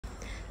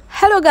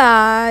Hello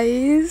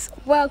guys,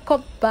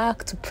 welcome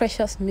back to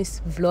Precious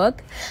Miss Vlog,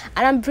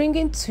 and I'm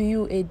bringing to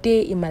you a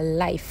day in my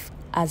life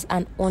as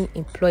an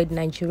unemployed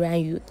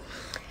Nigerian youth.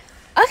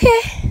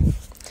 Okay,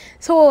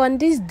 so on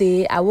this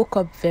day I woke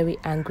up very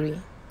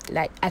angry.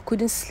 Like, I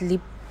couldn't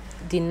sleep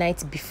the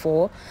night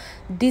before.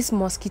 These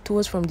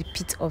mosquitoes from the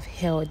pit of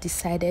hell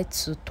decided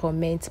to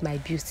torment my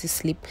beauty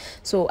sleep.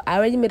 So I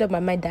already made up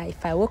my mind that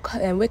if I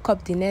wake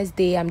up the next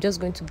day, I'm just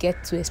going to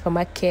get to a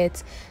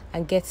supermarket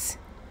and get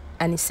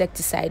an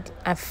insecticide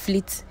and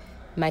fleet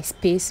my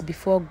space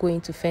before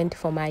going to fend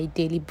for my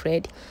daily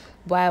bread.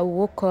 But I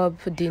woke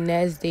up the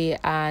next day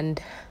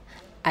and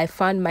I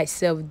found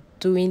myself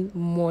doing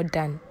more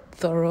than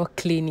thorough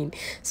cleaning.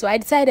 So I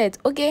decided,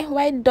 okay,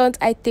 why don't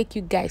I take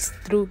you guys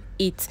through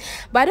it?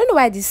 But I don't know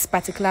why this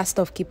particular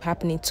stuff keep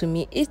happening to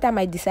me. Each time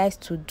I decide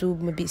to do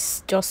maybe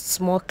just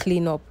small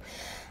cleanup,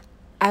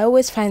 I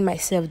always find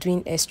myself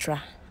doing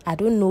extra. I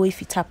don't know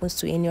if it happens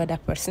to any other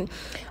person.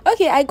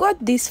 Okay, I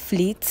got this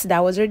fleet that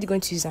I was already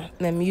going to use.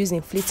 I'm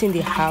using fleeting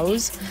the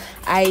house.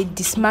 I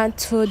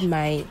dismantled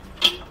my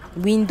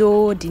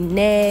window, the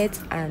net,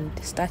 and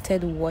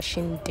started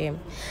washing them.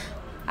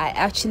 I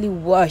actually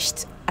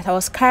washed as I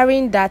was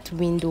carrying that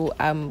window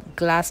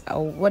glass,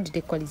 or what do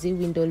they call it? Is it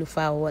window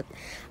loofah or what?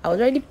 I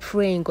was already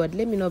praying, God,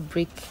 let me not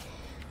break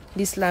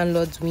this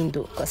landlord's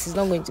window because it's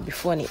not going to be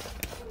funny.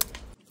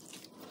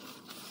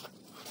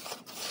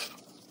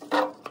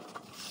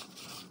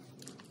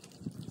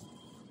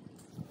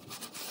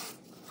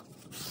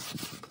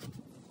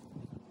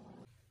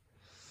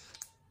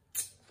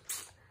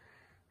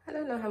 I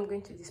don't know how I'm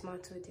going to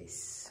dismantle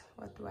this.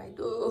 What do I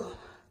do?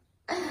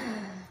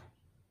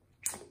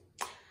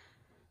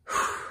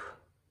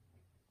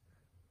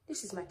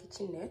 This is my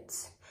kitchen net.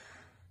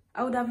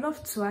 I would have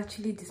loved to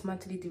actually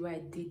dismantle it the way I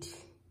did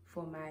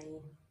for my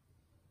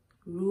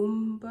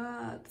room,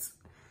 but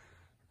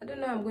I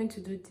don't know how I'm going to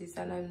do this,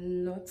 and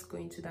I'm not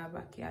going to that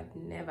backyard.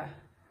 Never.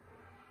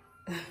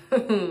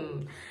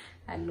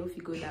 I know if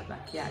you go that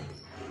backyard.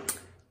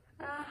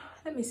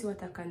 Let me see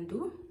what I can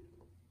do.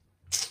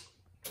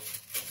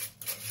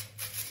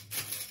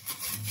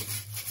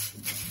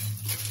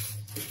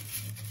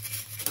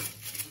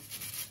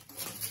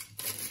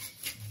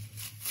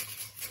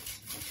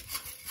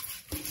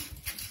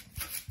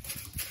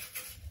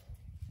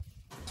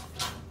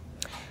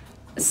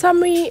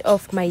 Summary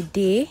of my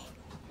day.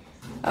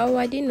 Oh,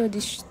 I didn't know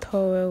this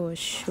towel was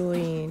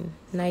showing.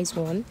 Nice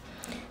one.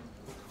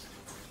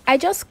 I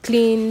just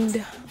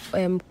gave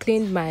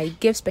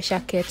special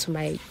care to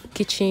my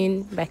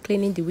kitchen by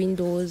cleaning the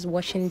windows,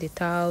 washing the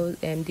towels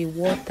and the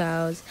wall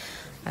towels,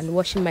 and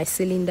washing my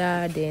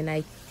cylinder. Then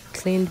I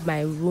cleaned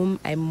my room.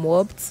 I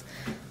mopped,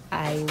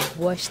 I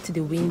washed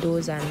the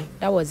windows, and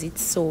that was it.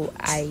 So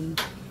I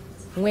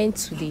went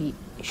to the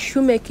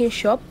shoemaking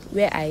shop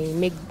where I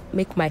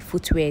make my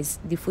footwears,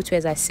 the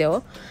footwears I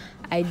sell.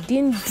 I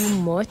didn't do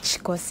much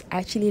because I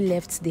actually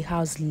left the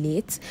house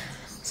late,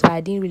 so I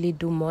didn't really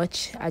do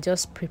much. I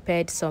just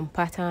prepared some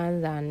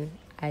patterns and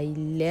I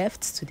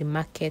left to the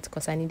market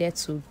because I needed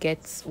to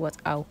get what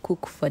I'll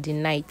cook for the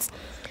night.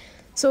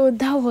 So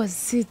that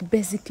was it.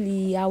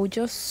 Basically, I will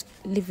just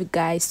leave you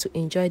guys to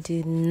enjoy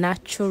the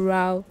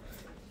natural,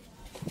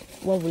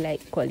 what will I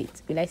call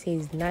it? Will I say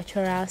it's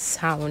natural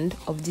sound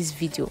of this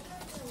video?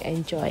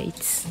 Enjoy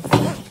it.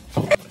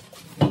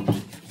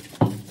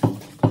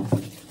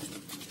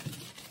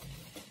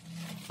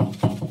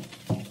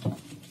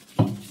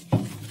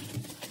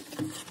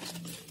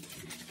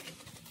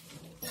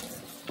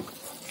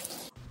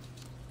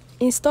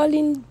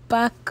 Installing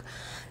back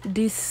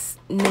this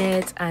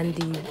net and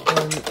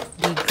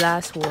the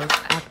glass was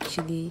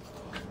actually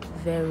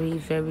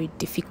very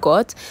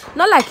difficult.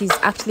 Not like it's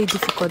actually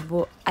difficult,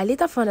 but I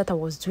later found that I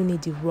was doing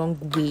it the wrong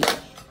way.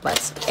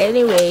 But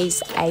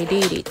anyways, I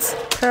did it.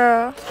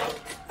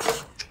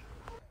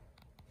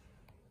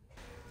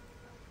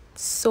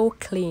 So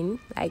clean,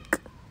 like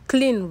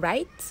clean,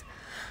 right?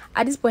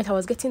 At this point I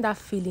was getting that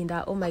feeling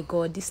that, oh my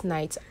god, this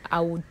night I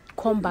would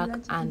come back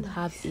and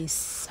have a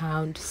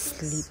sound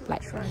sleep,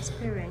 like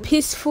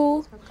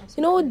peaceful.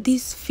 You know,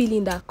 this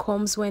feeling that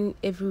comes when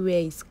everywhere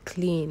is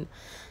clean.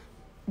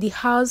 The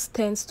house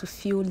tends to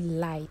feel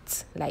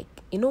light, like,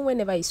 you know,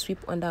 whenever you sweep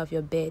under of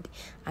your bed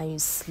and you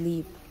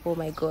sleep, oh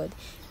my god,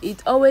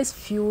 it always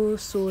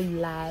feels so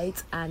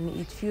light, and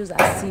it feels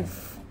as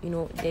if, you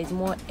know, there's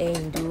more air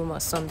in the room or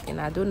something.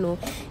 I don't know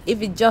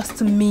if it's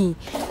just me,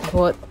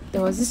 but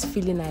there was this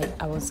feeling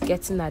I was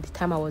getting at the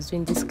time I was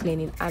doing this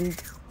cleaning. And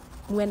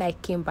when I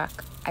came back,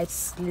 I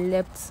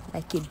slept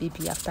like a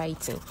baby after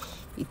eating.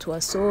 It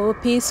was so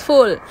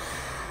peaceful.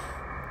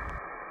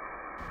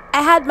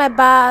 I had my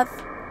bath,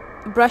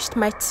 brushed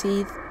my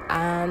teeth,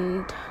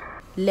 and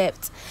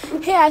left.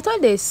 Hey, I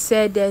thought they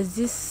said there's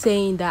this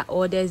saying that,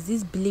 or there's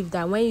this belief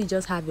that when you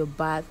just have your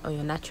bath on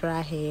your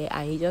natural hair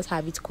and you just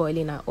have it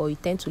coiling out, or you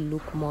tend to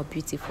look more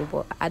beautiful.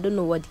 But I don't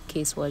know what the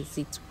case was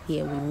it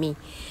here with me.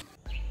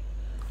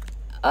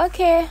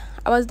 Okay,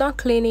 I was done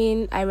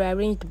cleaning. I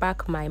rearranged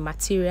back my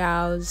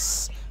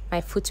materials,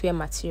 my footwear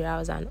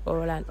materials, and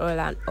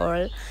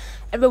all.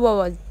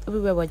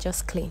 everywhere was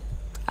just clean.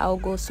 I'll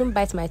go soon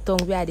bite my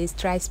tongue where they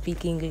try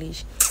speak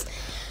English.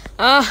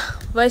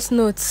 Voice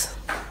notes.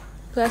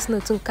 Voice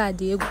notes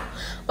Diego.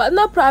 But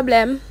no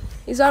problem.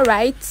 It's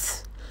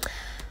alright.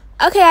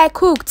 Okay, I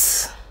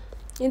cooked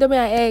indomie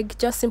and egg,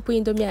 just simple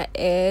indomie and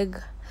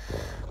egg.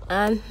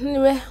 And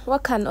anyway,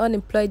 what can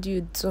unemployed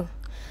you do?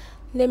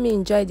 Let me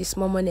enjoy the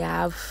small money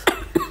I have.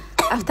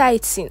 After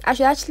eating, I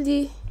should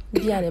actually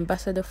be an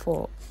ambassador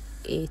for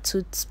a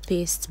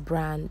toothpaste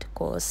brand,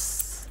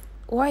 cause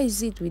why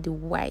is it with the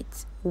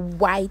white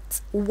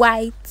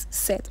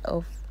set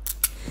of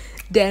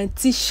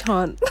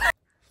dentition?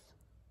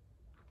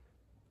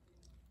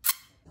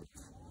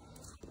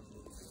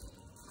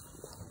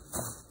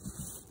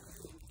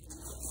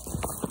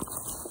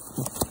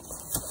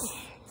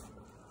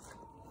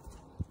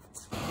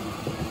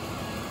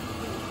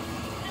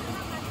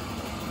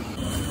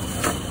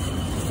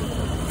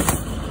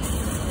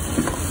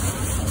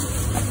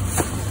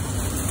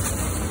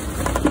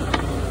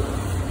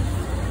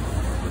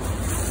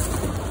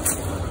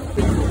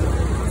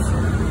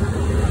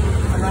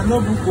 No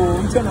book or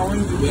until I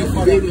want to do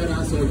the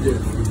other subject.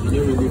 You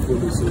don't really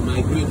follow. So my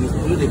grade is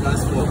no the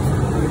class sport.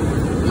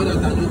 Not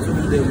that I need to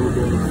do them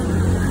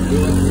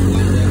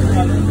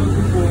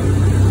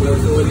but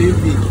so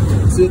Olympic.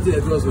 So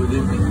it was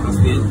Olympic as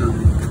the enter.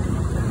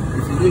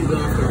 If you know you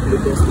don't have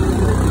calculators.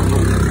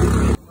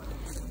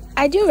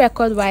 I do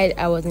record while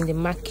I was in the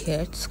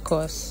market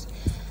because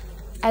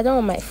I don't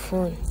want my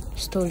phone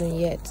stolen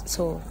yet.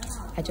 So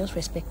I just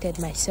respected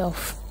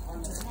myself.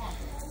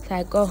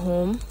 I got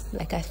home,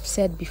 like I've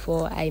said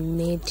before, I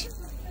made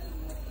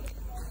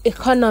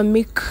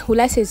economic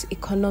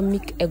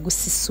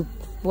egusi soup,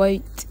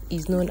 what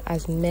is known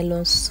as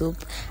melon soup.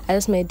 I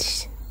just made,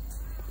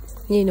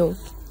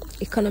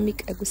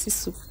 economic egusi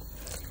soup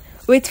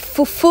with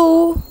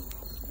fufu,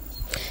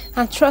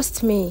 and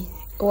trust me,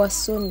 it was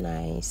so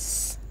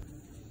nice.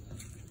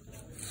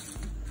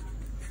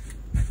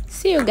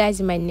 See you guys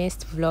in my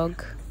next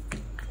vlog.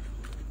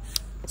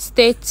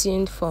 Stay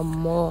tuned for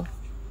more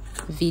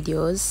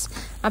videos,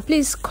 and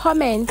please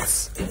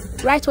comment,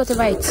 write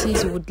whatever it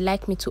is you would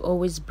like me to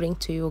always bring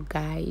to you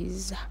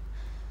guys.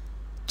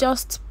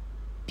 Just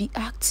be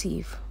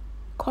active,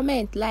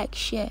 comment, like,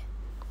 share.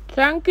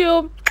 Thank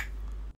you.